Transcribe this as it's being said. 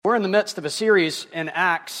We're in the midst of a series in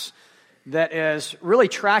Acts that is really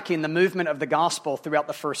tracking the movement of the gospel throughout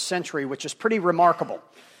the first century, which is pretty remarkable.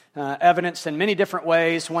 Evidenced in many different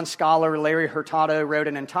ways. One scholar, Larry Hurtado, wrote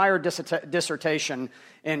an entire dissertation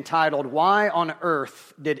entitled, "Why on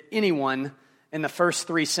Earth Did Anyone in the First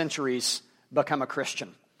 3 Centuries Become a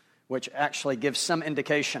Christian?" which actually gives some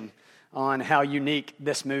indication on how unique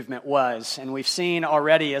this movement was. And we've seen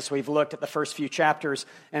already, as we've looked at the first few chapters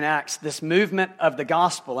in Acts, this movement of the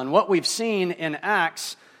gospel. And what we've seen in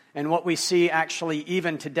Acts, and what we see actually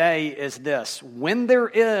even today, is this: when there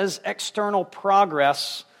is external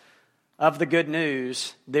progress of the good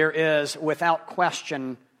news, there is, without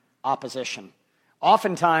question, opposition.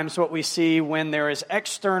 Oftentimes what we see when there is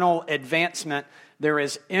external advancement, there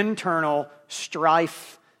is internal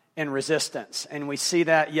strife and resistance. And we see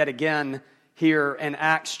that yet again here in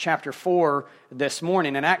Acts chapter 4 this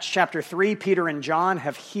morning. In Acts chapter 3, Peter and John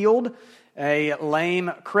have healed a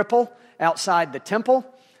lame cripple outside the temple.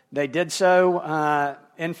 They did so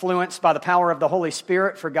influenced by the power of the Holy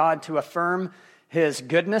Spirit for God to affirm His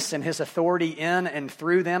goodness and His authority in and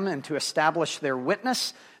through them and to establish their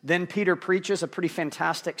witness. Then Peter preaches a pretty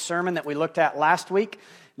fantastic sermon that we looked at last week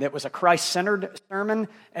that was a Christ-centered sermon.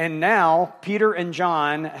 And now Peter and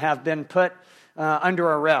John have been put under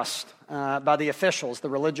arrest by the officials, the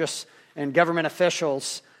religious and government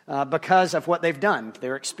officials, because of what they've done.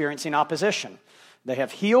 They're experiencing opposition. They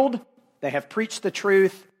have healed, they have preached the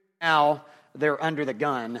truth, now they're under the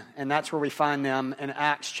gun, and that's where we find them in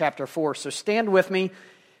Acts chapter 4. So stand with me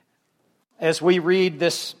as we read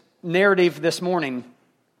this narrative this morning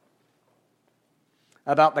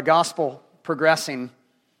about the gospel progressing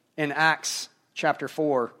in Acts chapter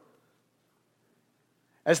 4.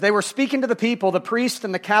 As they were speaking to the people, the priest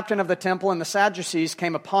and the captain of the temple and the Sadducees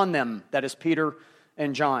came upon them, that is Peter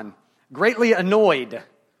and John, greatly annoyed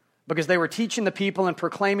because they were teaching the people and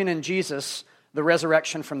proclaiming in Jesus the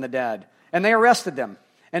resurrection from the dead. And they arrested them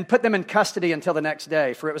and put them in custody until the next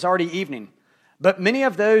day, for it was already evening. But many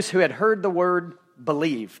of those who had heard the word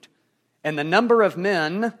believed, and the number of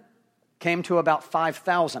men came to about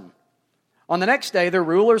 5,000. On the next day, the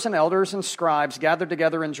rulers and elders and scribes gathered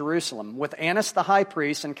together in Jerusalem with Annas the high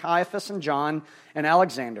priest and Caiaphas and John and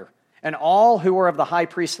Alexander and all who were of the high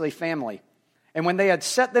priestly family. And when they had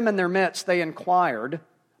set them in their midst, they inquired,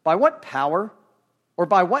 "By what power or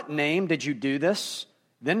by what name did you do this?"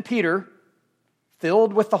 Then Peter,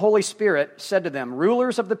 filled with the Holy Spirit, said to them,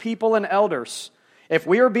 "Rulers of the people and elders, if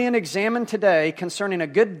we are being examined today concerning a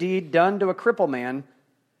good deed done to a crippled man,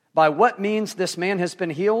 by what means this man has been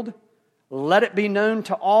healed, let it be known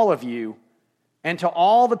to all of you and to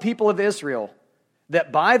all the people of Israel that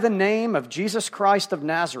by the name of Jesus Christ of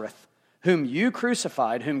Nazareth, whom you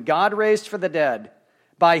crucified, whom God raised from the dead,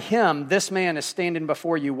 by him this man is standing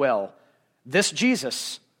before you well. This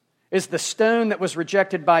Jesus is the stone that was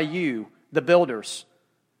rejected by you, the builders,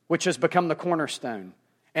 which has become the cornerstone.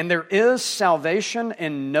 And there is salvation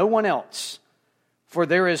in no one else, for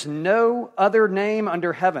there is no other name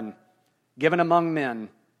under heaven given among men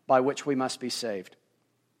by which we must be saved."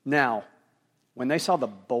 Now, when they saw the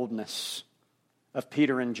boldness of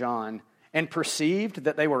Peter and John and perceived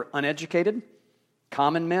that they were uneducated,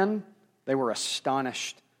 common men, they were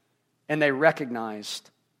astonished, and they recognized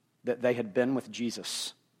that they had been with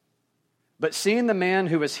Jesus. But seeing the man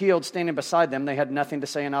who was healed standing beside them, they had nothing to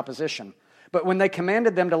say in opposition. But when they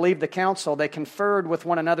commanded them to leave the council, they conferred with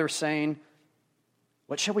one another, saying,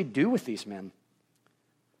 "What shall we do with these men?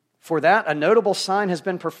 For that a notable sign has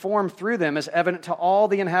been performed through them is evident to all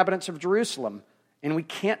the inhabitants of Jerusalem, and we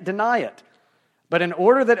can't deny it. But in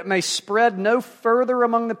order that it may spread no further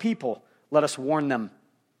among the people, let us warn them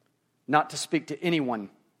not to speak to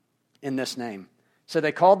anyone in this name." So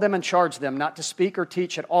they called them and charged them not to speak or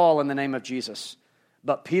teach at all in the name of Jesus.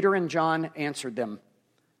 But Peter and John answered them,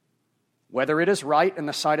 "Whether it is right in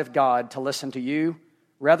the sight of God to listen to you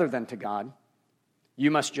rather than to God,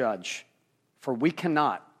 you must judge, for we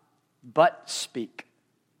cannot but speak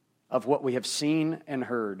of what we have seen and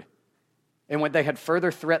heard." And when they had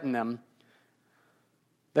further threatened them,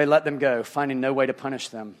 they let them go, finding no way to punish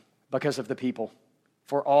them because of the people.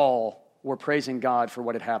 For all were praising God for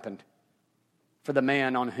what had happened. For the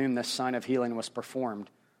man on whom this sign of healing was performed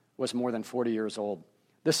was more than 40 years old.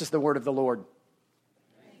 This is the word of the Lord.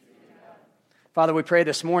 Father, we pray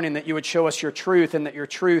this morning that you would show us your truth and that your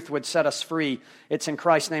truth would set us free. It's in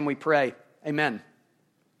Christ's name we pray. Amen.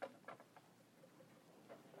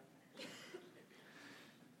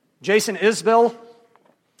 Jason Isbell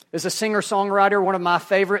is a singer-songwriter, one of my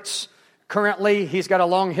favorites. Currently, he's got a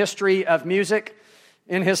long history of music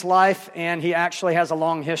in his life, and he actually has a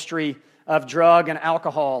long history of drug and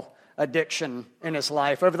alcohol addiction in his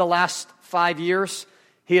life. Over the last 5 years,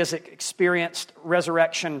 he has experienced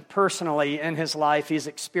resurrection personally in his life. He's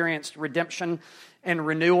experienced redemption and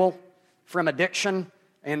renewal from addiction,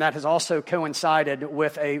 and that has also coincided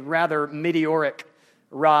with a rather meteoric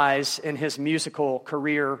rise in his musical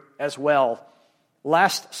career as well.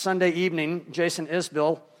 Last Sunday evening, Jason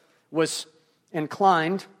Isbell was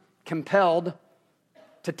compelled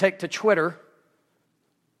to take to Twitter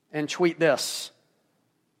and tweet this: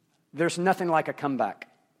 "There's nothing like a comeback.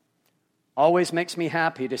 Always makes me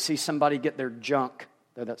happy to see somebody get their junk,"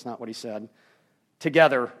 though that's not what he said,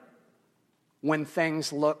 "together when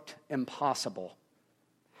things looked impossible.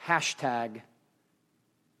 Hashtag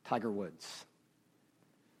Tiger Woods."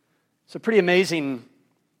 It's a pretty amazing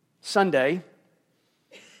Sunday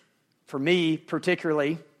for me,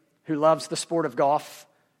 particularly, who loves the sport of golf,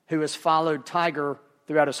 who has followed Tiger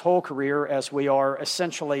throughout his whole career, as we are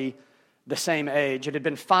essentially the same age. It had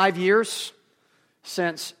been 5 years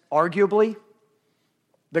since, arguably,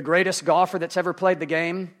 the greatest golfer that's ever played the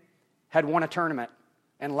game had won a tournament.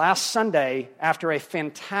 And last Sunday, after a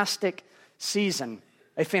fantastic season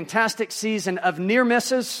of near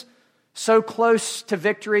misses, so close to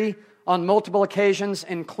victory on multiple occasions,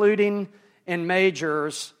 including in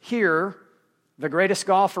majors, here, the greatest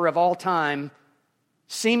golfer of all time,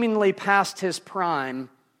 seemingly past his prime,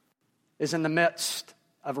 is in the midst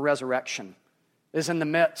of resurrection, is in the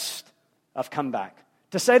midst of comeback.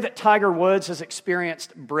 To say that Tiger Woods has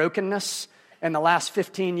experienced brokenness in the last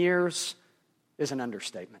 15 years is an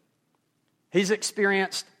understatement. He's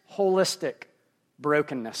experienced holistic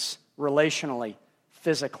brokenness, relationally,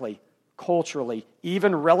 physically, culturally,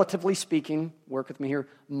 even relatively speaking, work with me here,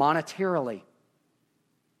 monetarily.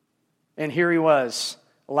 And here he was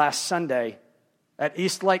last Sunday at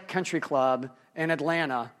East Lake Country Club in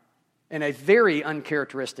Atlanta in a very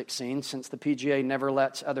uncharacteristic scene, since the PGA never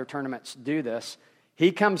lets other tournaments do this.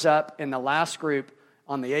 He comes up in the last group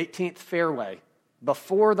on the 18th fairway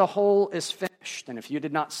before the hole is finished. And if you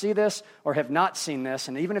did not see this or have not seen this,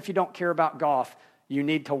 and even if you don't care about golf, you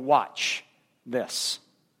need to watch this.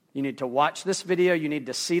 You need to watch this video. You need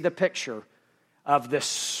to see the picture of this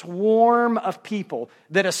swarm of people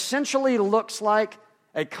that essentially looks like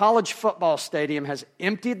a college football stadium has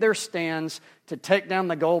emptied their stands to take down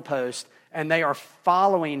the goalpost, and they are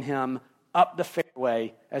following him up the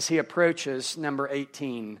fairway as he approaches number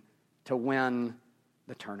 18 to win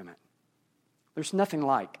the tournament. There's nothing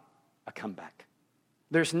like a comeback.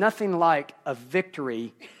 There's nothing like a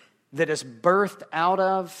victory that is birthed out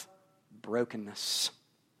of brokenness.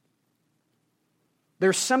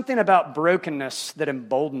 There's something about brokenness that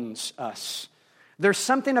emboldens us. There's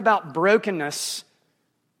something about brokenness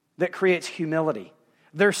that creates humility.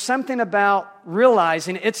 There's something about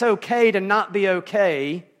realizing it's okay to not be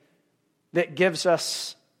okay that gives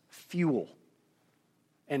us fuel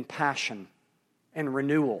and passion and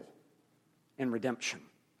renewal and redemption.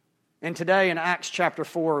 And today in Acts chapter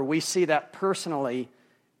 4, we see that personally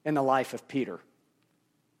in the life of Peter.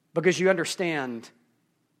 Because you understand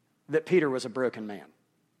that Peter was a broken man.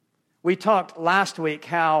 We talked last week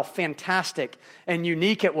how fantastic and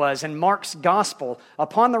unique it was in Mark's gospel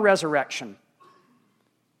upon the resurrection,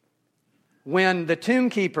 when the tomb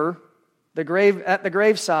keeper at the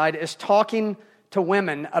graveside is talking to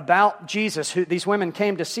women about Jesus. These women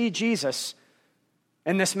came to see Jesus,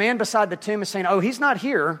 and this man beside the tomb is saying, "Oh, he's not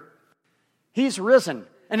here. He's risen.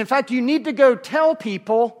 And in fact, you need to go tell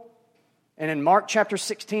people." And in Mark chapter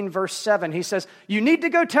 16, verse 7, he says, "You need to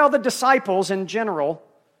go tell the disciples in general."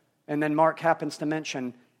 And then Mark happens to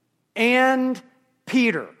mention, "and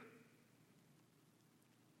Peter."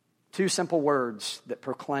 Two simple words that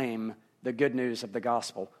proclaim the good news of the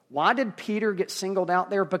gospel. Why did Peter get singled out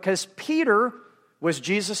there? Because Peter was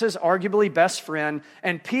Jesus' arguably best friend,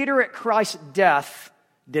 and Peter at Christ's death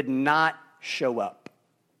did not show up.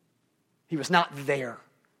 He was not there.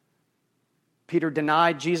 Peter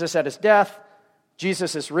denied Jesus at his death.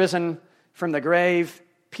 Jesus is risen from the grave.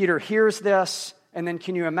 Peter hears this, and then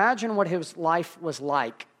can you imagine what his life was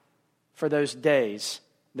like for those days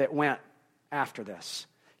that went after this?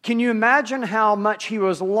 Can you imagine how much he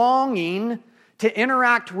was longing to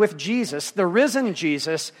interact with Jesus, the risen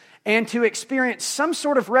Jesus, and to experience some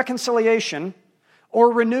sort of reconciliation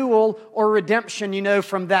or renewal or redemption,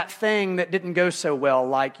 from that thing that didn't go so well,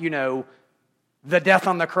 like, the death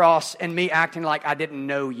on the cross and me acting like I didn't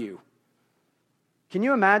know you. Can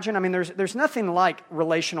you imagine? There's nothing like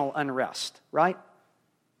relational unrest, right?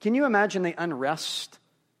 Can you imagine the unrest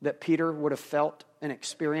that Peter would have felt and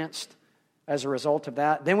experienced as a result of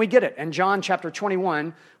that? Then we get it. In John chapter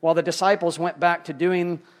 21, while the disciples went back to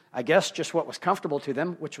doing, I guess, just what was comfortable to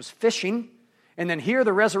them, which was fishing, And then here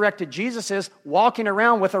the resurrected Jesus is walking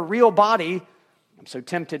around with a real body. I'm so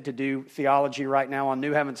tempted to do theology right now on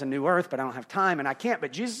new heavens and new earth, but I don't have time and I can't.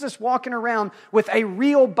 But Jesus is walking around with a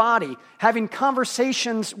real body, having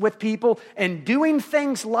conversations with people and doing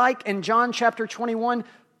things like in John chapter 21,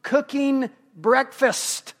 cooking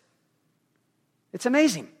breakfast. It's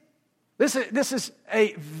amazing. This is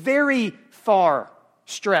a very far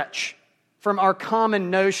stretch from our common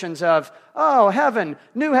notions of, oh, heaven,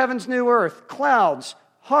 new heavens, new earth, clouds,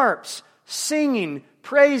 harps, singing,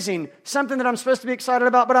 praising, something that I'm supposed to be excited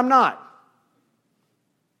about, but I'm not.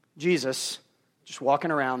 Jesus, just walking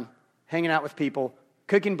around, hanging out with people,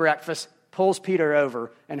 cooking breakfast, pulls Peter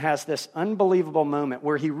over and has this unbelievable moment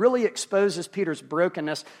where he really exposes Peter's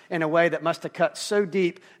brokenness in a way that must have cut so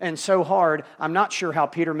deep and so hard. I'm not sure how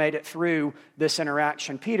Peter made it through this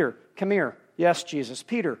interaction. Peter, come here. Yes, Jesus.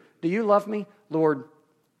 Peter, do you love me? Lord,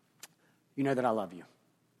 you know that I love you.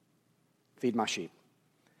 Feed my sheep.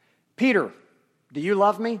 Peter, do you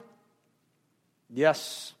love me?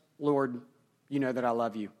 Yes, Lord, you know that I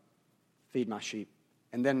love you. Feed my sheep.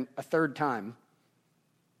 And then a third time,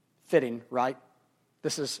 fitting, right?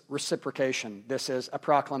 This is reciprocation. This is a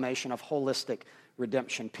proclamation of holistic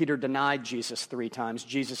redemption. Peter denied Jesus 3 times.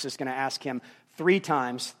 Jesus is going to ask him 3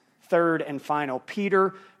 times, third and final,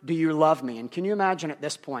 Peter, do you love me? And can you imagine at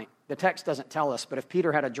this point, the text doesn't tell us, but if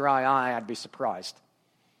Peter had a dry eye, I'd be surprised.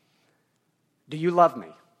 Do you love me?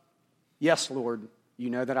 Yes, Lord, you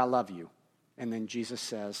know that I love you. And then Jesus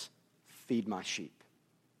says, feed my sheep.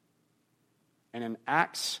 And in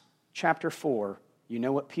Acts chapter 4, you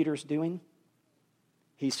know what Peter's doing?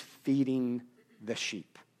 He's feeding the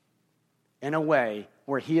sheep in a way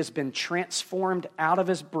where he has been transformed out of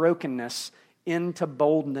his brokenness into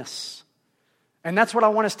boldness. And that's what I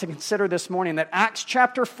want us to consider this morning, that Acts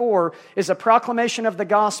chapter 4 is a proclamation of the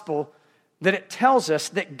gospel, that it tells us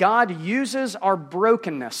that God uses our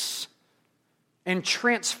brokenness and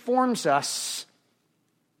transforms us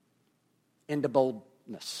into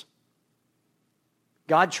boldness.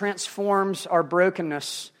 God transforms our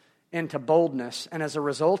brokenness into boldness, and as a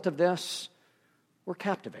result of this, we're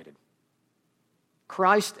captivated.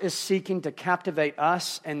 Christ is seeking to captivate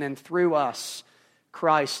us, and then through us,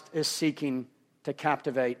 Christ is seeking to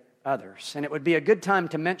captivate others. And it would be a good time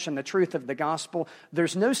to mention the truth of the gospel.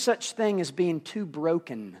 There's no such thing as being too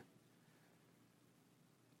broken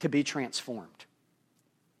to be transformed.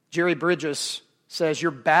 Jerry Bridges says,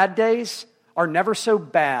 your bad days are never so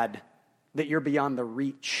bad that you're beyond the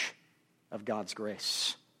reach of God's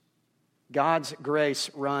grace. God's grace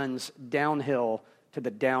runs downhill to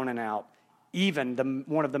the down and out. Even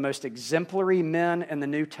one of the most exemplary men in the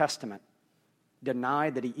New Testament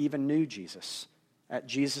denied that he even knew Jesus at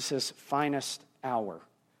Jesus' finest hour.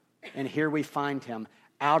 And here we find him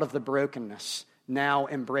out of the brokenness, now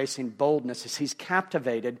embracing boldness as he's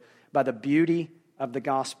captivated by the beauty of the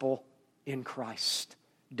gospel in Christ.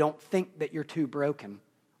 Don't think that you're too broken.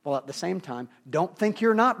 While at the same time, don't think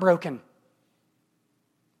you're not broken.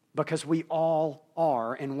 Because we all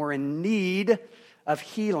are, and we're in need of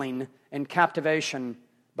healing and captivation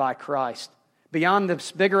by Christ. Beyond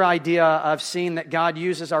this bigger idea of seeing that God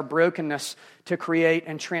uses our brokenness to create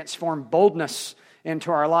and transform boldness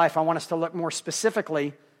into our life, I want us to look more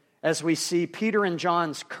specifically as we see Peter and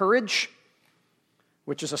John's courage,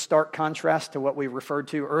 which is a stark contrast to what we referred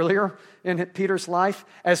to earlier in Peter's life,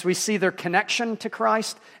 as we see their connection to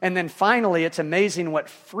Christ. And then finally, it's amazing what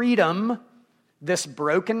freedom this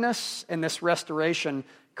brokenness and this restoration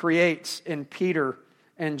creates in Peter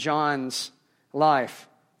and John's life.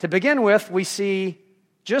 To begin with, we see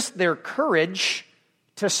just their courage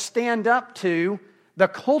to stand up to the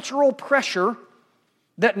cultural pressure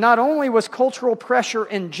that not only was cultural pressure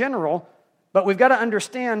in general, but we've got to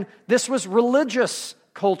understand this was religious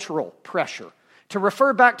cultural pressure. To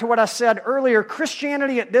refer back to what I said earlier,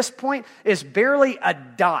 Christianity at this point is barely a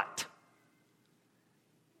dot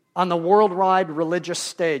on the worldwide religious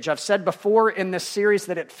stage. I've said before in this series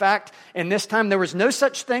that in fact, in this time, there was no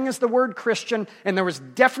such thing as the word Christian, and there was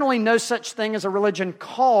definitely no such thing as a religion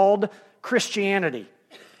called Christianity.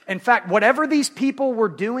 In fact, whatever these people were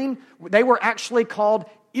doing, they were actually called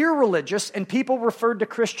irreligious, and people referred to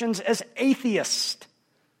Christians as atheists.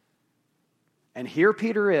 And here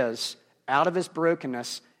Peter is, out of his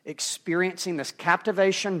brokenness, experiencing this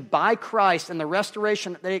captivation by Christ and the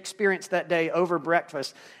restoration that they experienced that day over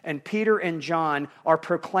breakfast. And Peter and John are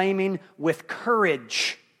proclaiming with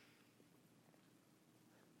courage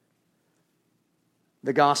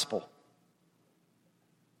the gospel.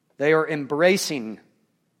 They are embracing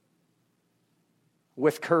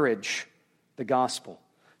with courage the gospel.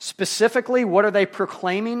 Specifically, what are they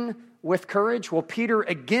proclaiming with courage? Well, Peter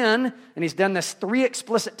again, and he's done this 3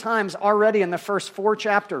 explicit times already in the first 4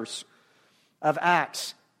 chapters of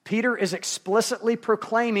Acts, Peter is explicitly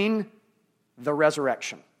proclaiming the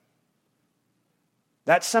resurrection.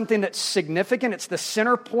 That's something that's significant. It's the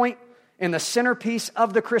center point and the centerpiece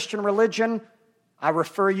of the Christian religion. I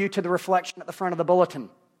refer you to the reflection at the front of the bulletin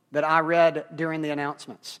that I read during the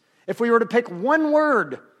announcements. If we were to pick one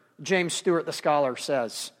word, James Stewart, the scholar,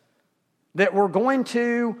 says, that we're going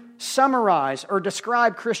to summarize or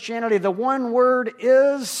describe Christianity, the one word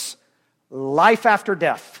is life after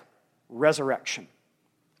death, resurrection.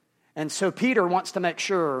 And so Peter wants to make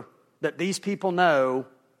sure that these people know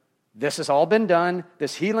this has all been done,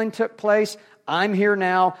 this healing took place, I'm here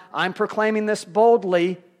now, I'm proclaiming this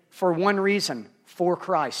boldly for one reason, for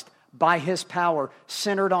Christ, by His power,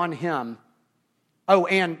 centered on Him. Oh,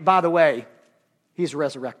 and by the way, He's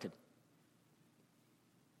resurrected.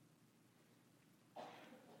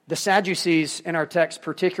 The Sadducees in our text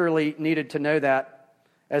particularly needed to know that,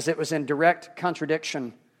 as it was in direct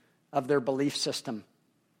contradiction of their belief system.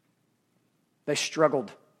 They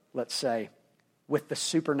struggled, let's say, with the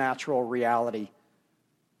supernatural reality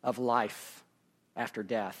of life after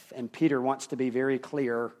death. And Peter wants to be very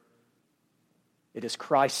clear. It is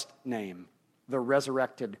Christ's name, the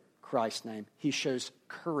resurrected Christ's name. He shows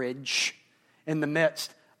courage in the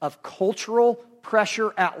midst of cultural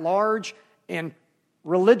pressure at large and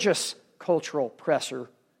religious cultural pressure.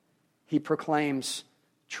 He proclaims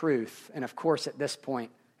truth. And of course, at this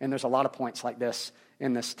point, and there's a lot of points like this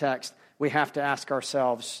in this text, we have to ask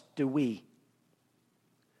ourselves, do we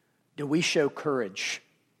show courage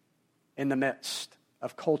in the midst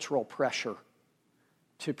of cultural pressure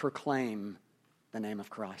to proclaim the name of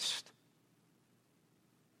Christ?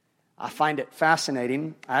 I find it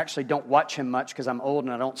fascinating. I actually don't watch him much because I'm old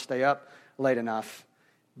and I don't stay up late enough.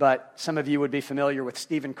 But some of you would be familiar with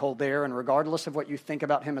Stephen Colbert, and regardless of what you think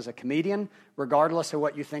about him as a comedian, regardless of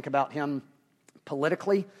what you think about him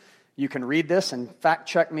politically, you can read this and fact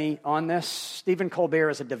check me on this. Stephen Colbert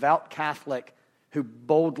is a devout Catholic who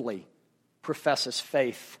boldly professes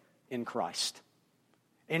faith in Christ.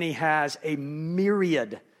 And he has a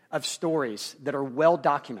myriad of stories that are well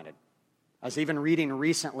documented. I was even reading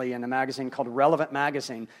recently in a magazine called Relevant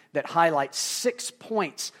Magazine that highlights 6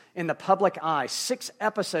 points in the public eye, 6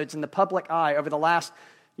 episodes in the public eye over the last,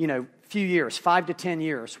 few years, 5 to 10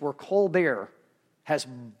 years, where Colbert has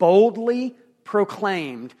boldly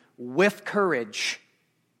proclaimed with courage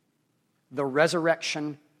the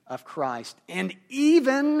resurrection of Christ. And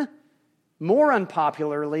even more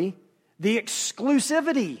unpopularly, the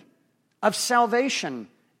exclusivity of salvation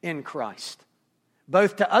in Christ,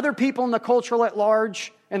 both to other people in the culture at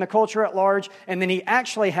large, and then he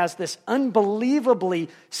actually has this unbelievably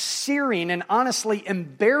searing and honestly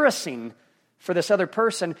embarrassing for this other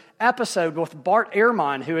person episode with Bart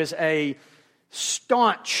Ehrman, who is a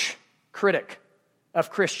staunch critic of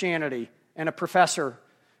Christianity and a professor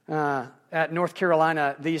at North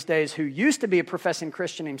Carolina these days, who used to be a professing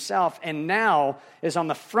Christian himself and now is on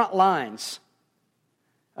the front lines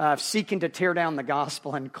seeking to tear down the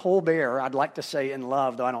gospel. And Colbert, I'd like to say in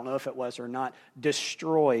love, though I don't know if it was or not,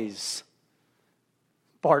 destroys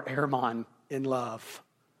Bart Ehrman in love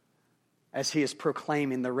as he is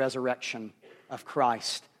proclaiming the resurrection of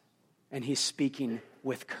Christ. And he's speaking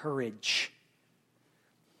with courage.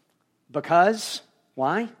 Because,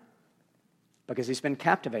 why? Because he's been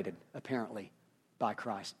captivated, apparently, by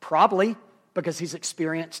Christ. Probably because he's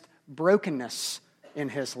experienced brokenness in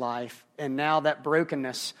his life. And now that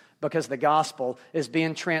brokenness, because the gospel, is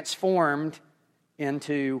being transformed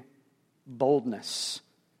into boldness.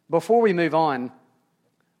 Before we move on,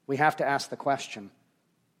 we have to ask the question,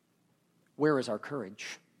 where is our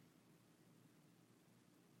courage?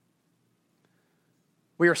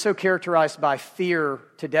 We are so characterized by fear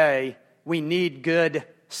today. We need good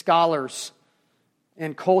scholars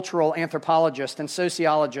and cultural anthropologists and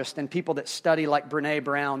sociologists and people that study like Brene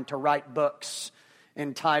Brown to write books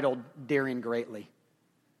entitled Daring Greatly,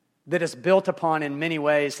 that is built upon in many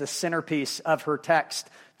ways the centerpiece of her text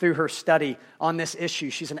through her study on this issue.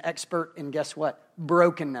 She's an expert in, guess what?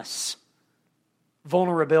 Brokenness,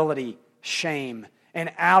 vulnerability, shame.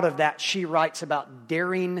 And out of that, she writes about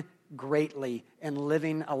daring greatly and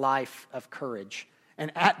living a life of courage.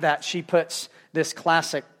 And at that, she puts this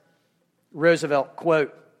classic Roosevelt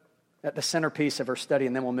quote at the centerpiece of her study,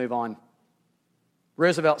 and then we'll move on.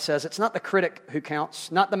 Roosevelt says, "It's not the critic who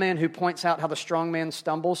counts, not the man who points out how the strong man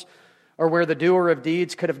stumbles or where the doer of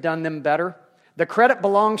deeds could have done them better. The credit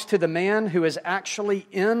belongs to the man who is actually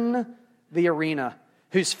in the arena,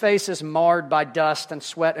 whose face is marred by dust and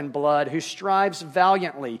sweat and blood, who strives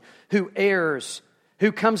valiantly, who errs,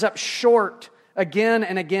 who comes up short again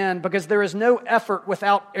and again because there is no effort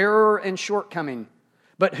without error and shortcoming,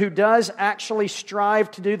 but who does actually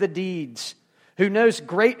strive to do the deeds, who knows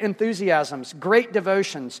great enthusiasms, great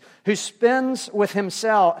devotions, who spends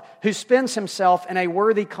himself in a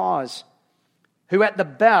worthy cause, who at the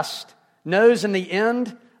best knows in the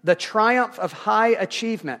end the triumph of high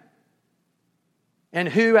achievement, and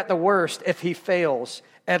who at the worst, if he fails,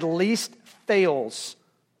 at least fails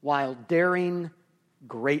while daring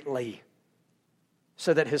greatly,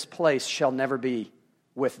 so that his place shall never be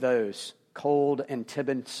with those cold and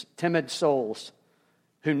timid souls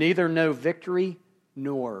who neither know victory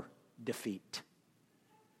nor defeat.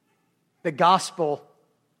 The gospel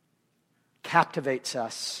captivates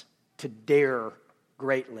us to dare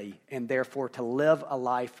greatly and therefore to live a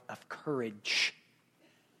life of courage.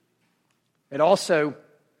 It also,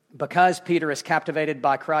 because Peter is captivated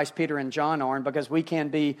by Christ, Peter and John are, and because we can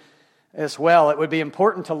be as well, it would be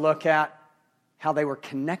important to look at how they were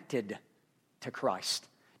connected to Christ.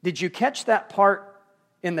 Did you catch that part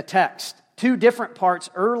in the text? Two different parts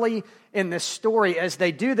early in this story as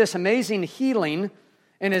they do this amazing healing,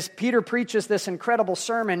 and as Peter preaches this incredible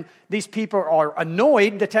sermon, these people are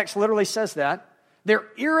annoyed. The text literally says that. They're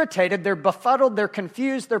irritated, they're befuddled, they're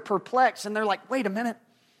confused, they're perplexed, and they're like, wait a minute,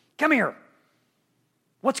 come here.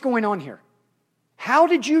 What's going on here? How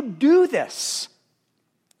did you do this?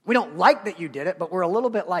 We don't like that you did it, but we're a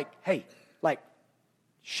little bit like, hey,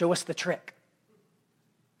 show us the trick.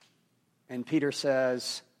 And Peter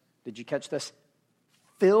says, did you catch this?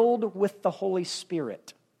 Filled with the Holy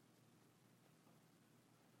Spirit.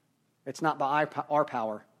 It's not by our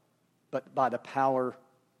power, but by the power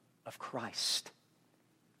of Christ.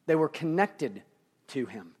 They were connected to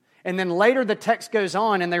him. And then later the text goes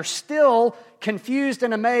on and they're still confused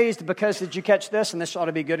and amazed because, did you catch this? And this ought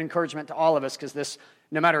to be good encouragement to all of us because this,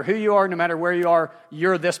 no matter who you are, no matter where you are,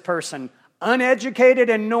 you're this person. Uneducated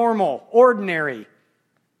and normal, ordinary,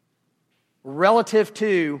 relative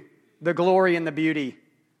to the glory and the beauty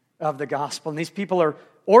of the gospel. And these people are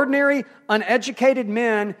ordinary, uneducated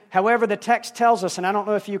men. However, the text tells us, and I don't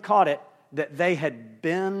know if you caught it, that they had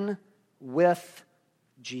been with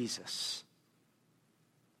Jesus.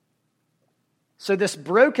 So this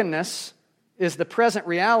brokenness is the present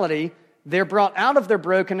reality. They're brought out of their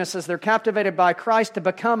brokenness as they're captivated by Christ to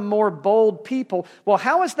become more bold people. Well,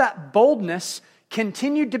 how is that boldness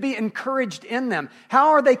continued to be encouraged in them? How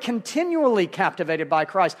are they continually captivated by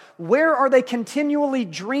Christ? Where are they continually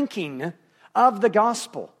drinking of the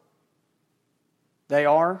gospel? They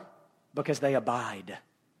are because they abide,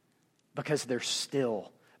 because they're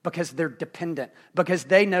still, because they're dependent, because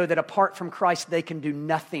they know that apart from Christ they can do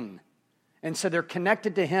nothing. And so they're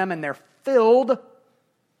connected to him and they're filled,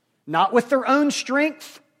 not with their own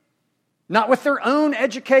strength, not with their own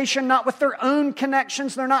education, not with their own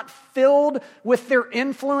connections. They're not filled with their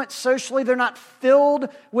influence socially. They're not filled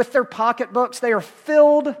with their pocketbooks. They are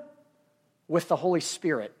filled with the Holy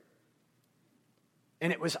Spirit.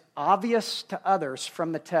 And it was obvious to others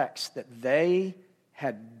from the text that they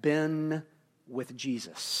had been with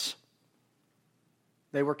Jesus.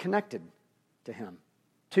 They were connected to him.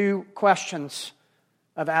 Two questions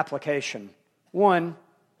of application. One,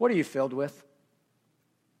 what are you filled with?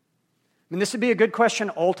 I mean, this would be a good question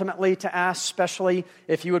ultimately to ask, especially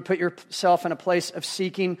if you would put yourself in a place of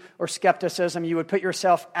seeking or skepticism. You would put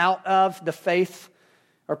yourself out of the faith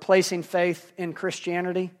or placing faith in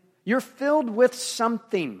Christianity. You're filled with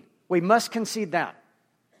something. We must concede that.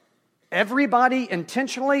 Everybody,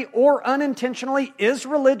 intentionally or unintentionally, is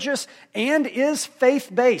religious and is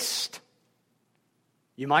faith-based.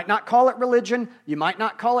 You might not call it religion, you might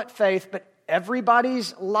not call it faith, but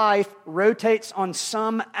everybody's life rotates on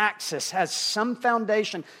some axis, has some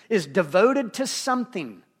foundation, is devoted to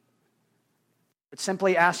something. I would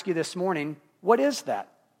simply ask you this morning, what is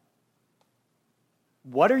that?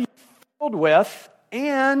 What are you filled with,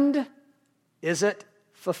 and is it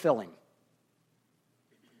fulfilling?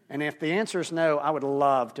 And if the answer is no, I would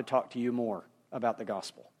love to talk to you more about the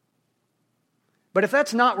gospel. But if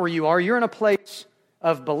that's not where you are, you're in a place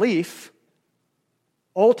of belief.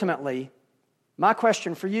 Ultimately, my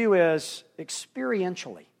question for you is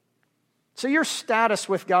experientially. So your status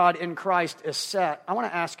with God in Christ is set. I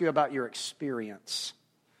want to ask you about your experience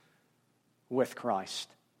with Christ.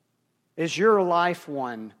 Is your life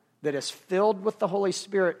one that is filled with the Holy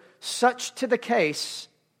Spirit, such to the case,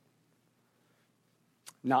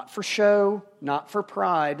 not for show, not for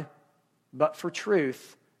pride, but for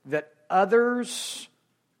truth, that others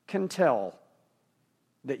can tell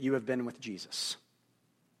that you have been with Jesus?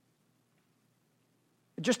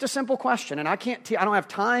 Just a simple question, and I don't have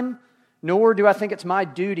time nor do I think it's my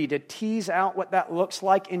duty to tease out what that looks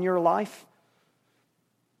like in your life.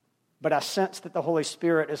 But I sense that the Holy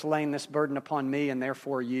Spirit is laying this burden upon me and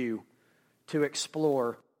therefore you to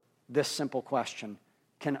explore this simple question.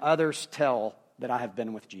 Can others tell that I have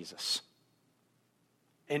been with Jesus?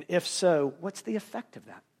 And if so, what's the effect of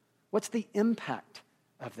that? What's the impact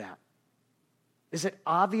of that? Is it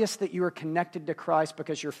obvious that you are connected to Christ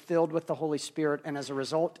because you're filled with the Holy Spirit, and as a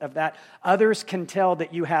result of that, others can tell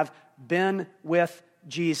that you have been with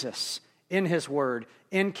Jesus in His Word,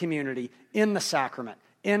 in community, in the sacrament,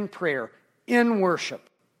 in prayer, in worship?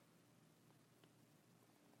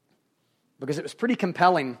 Because it was pretty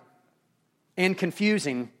compelling and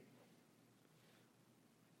confusing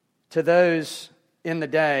to those in the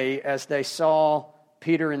day as they saw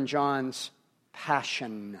Peter and John's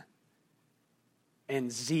passion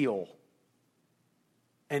and zeal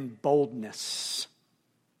and boldness.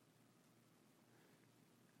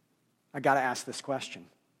 I got to ask this question.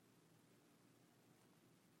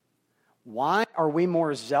 Why are we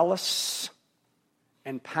more zealous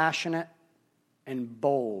and passionate and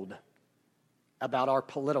bold about our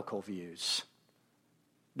political views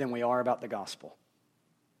than we are about the gospel?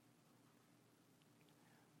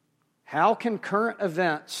 How can current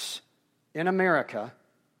events in America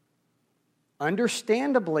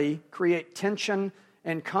understandably create tension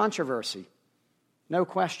and controversy? No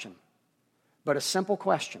question. But a simple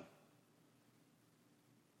question.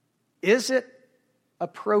 Is it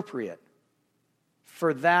appropriate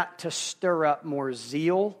for that to stir up more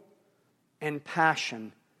zeal and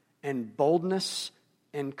passion and boldness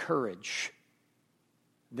and courage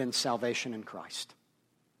than salvation in Christ?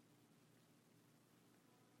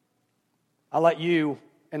 I'll let you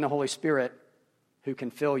and the Holy Spirit, who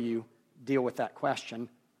can fill you, deal with that question.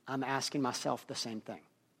 I'm asking myself the same thing.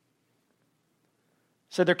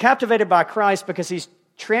 So they're captivated by Christ because He's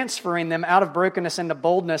transferring them out of brokenness into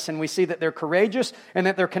boldness, and we see that they're courageous and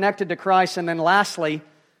that they're connected to Christ. And then lastly,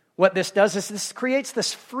 what this does is this creates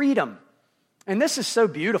this freedom. And this is so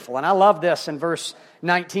beautiful, and I love this in verse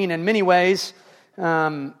 19. In many ways,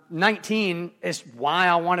 19 is why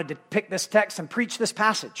I wanted to pick this text and preach this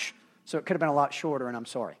passage. So it could have been a lot shorter, and I'm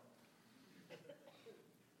sorry.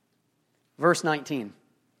 Verse 19.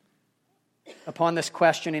 Upon this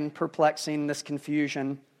questioning, perplexing, this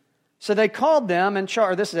confusion, so they called them and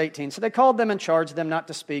charged, this is 18, so they called them and charged them not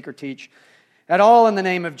to speak or teach at all in the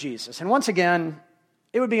name of Jesus. And once again,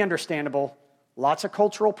 it would be understandable. Lots of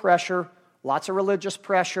cultural pressure, lots of religious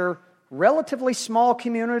pressure, relatively small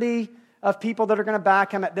community of people that are going to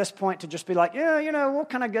back Him at this point to just be like, yeah, we'll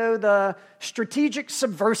kind of go the strategic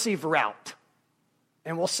subversive route.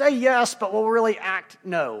 And we'll say yes, but we'll really act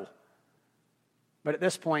no. But at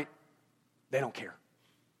this point, they don't care.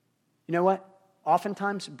 You know what?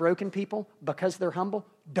 Oftentimes, broken people, because they're humble,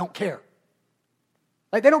 don't care.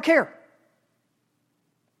 Like, they don't care.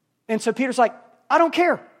 And so Peter's like, I don't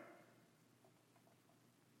care.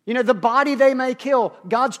 The body they may kill,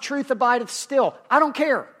 God's truth abideth still. I don't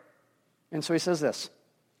care. And so he says this,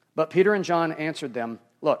 but Peter and John answered them,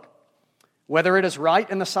 look, whether it is right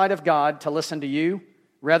in the sight of God to listen to you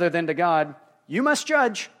rather than to God, you must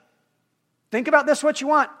judge. Think about this what you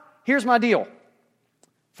want. Here's my deal.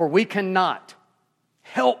 For we cannot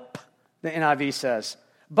help, the NIV says,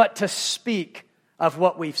 but to speak of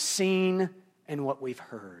what we've seen and what we've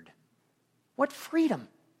heard. What freedom.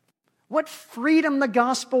 What freedom the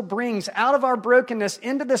gospel brings out of our brokenness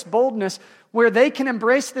into this boldness where they can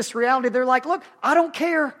embrace this reality. They're like, look, I don't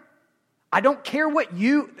care. I don't care what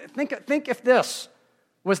you think. Think if this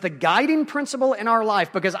was the guiding principle in our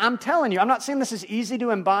life, because I'm telling you, I'm not saying this is easy to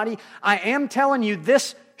embody. I am telling you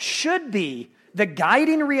this should be the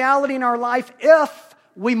guiding reality in our life if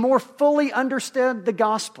we more fully understood the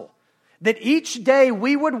gospel. That each day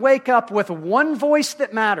we would wake up with one voice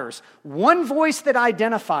that matters, one voice that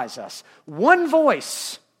identifies us, one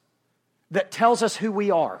voice that tells us who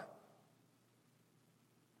we are.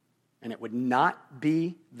 And it would not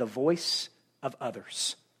be the voice of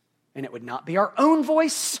others. And it would not be our own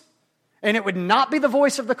voice. And it would not be the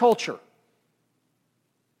voice of the culture.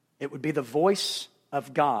 It would be the voice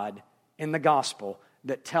of God in the gospel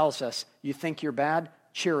that tells us, you think you're bad?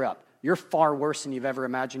 Cheer up. You're far worse than you've ever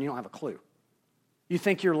imagined. You don't have a clue. You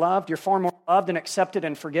think you're loved? You're far more loved and accepted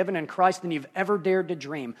and forgiven in Christ than you've ever dared to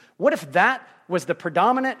dream. What if that was the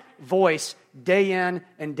predominant voice day in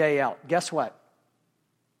and day out? Guess what?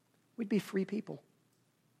 We'd be free people.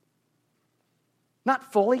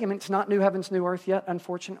 Not fully. It's not new heavens, new earth yet,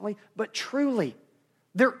 unfortunately. But truly,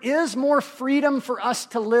 there is more freedom for us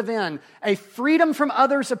to live in. A freedom from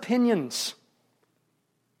others' opinions.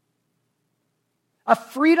 A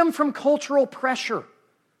freedom from cultural pressure.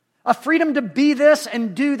 A freedom to be this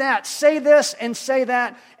and do that, say this and say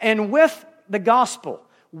that, and with the gospel,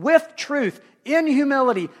 with truth, in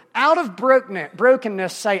humility, out of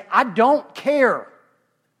brokenness, say, I don't care.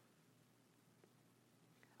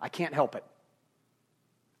 I can't help it.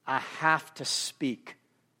 I have to speak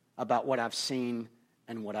about what I've seen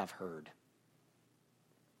and what I've heard.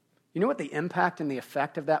 You know what the impact and the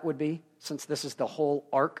effect of that would be, since this is the whole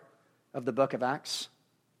arc of the book of Acts?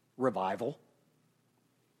 Revival.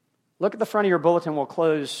 Look at the front of your bulletin. We'll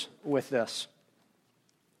close with this.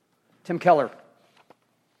 Tim Keller,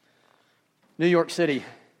 New York City,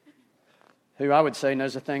 who I would say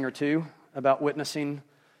knows a thing or two about witnessing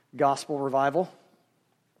gospel revival.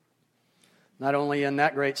 Not only in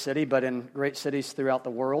that great city, but in great cities throughout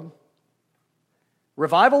the world.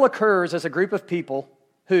 Revival occurs as a group of people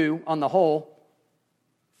who, on the whole,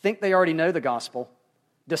 think they already know the gospel,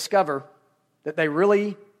 discover that they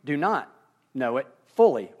really do not know it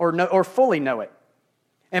fully, or fully know it.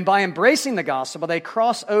 And by embracing the gospel, they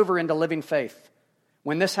cross over into living faith.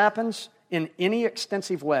 When this happens, in any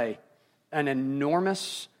extensive way, an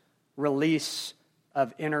enormous release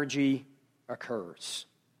of energy occurs.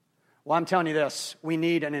 Well, I'm telling you this, we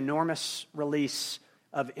need an enormous release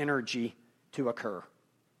of energy to occur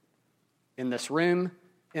in this room,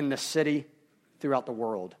 in this city, throughout the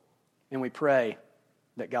world. And we pray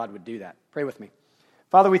that God would do that. Pray with me.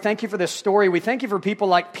 Father, we thank you for this story. We thank you for people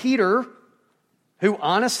like Peter, who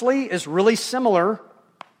honestly is really similar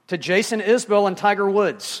to Jason Isbell and Tiger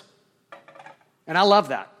Woods. And I love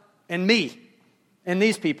that. And me, and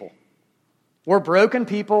these people. We're broken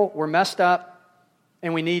people, we're messed up,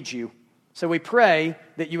 and we need you. So we pray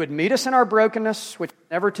that you would meet us in our brokenness, which is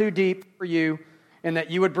never too deep for you, and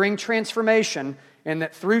that you would bring transformation, and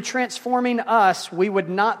that through transforming us, we would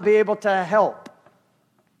not be able to help,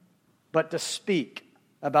 but to speak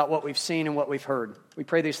about what we've seen and what we've heard. We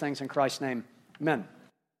pray these things in Christ's name. Amen.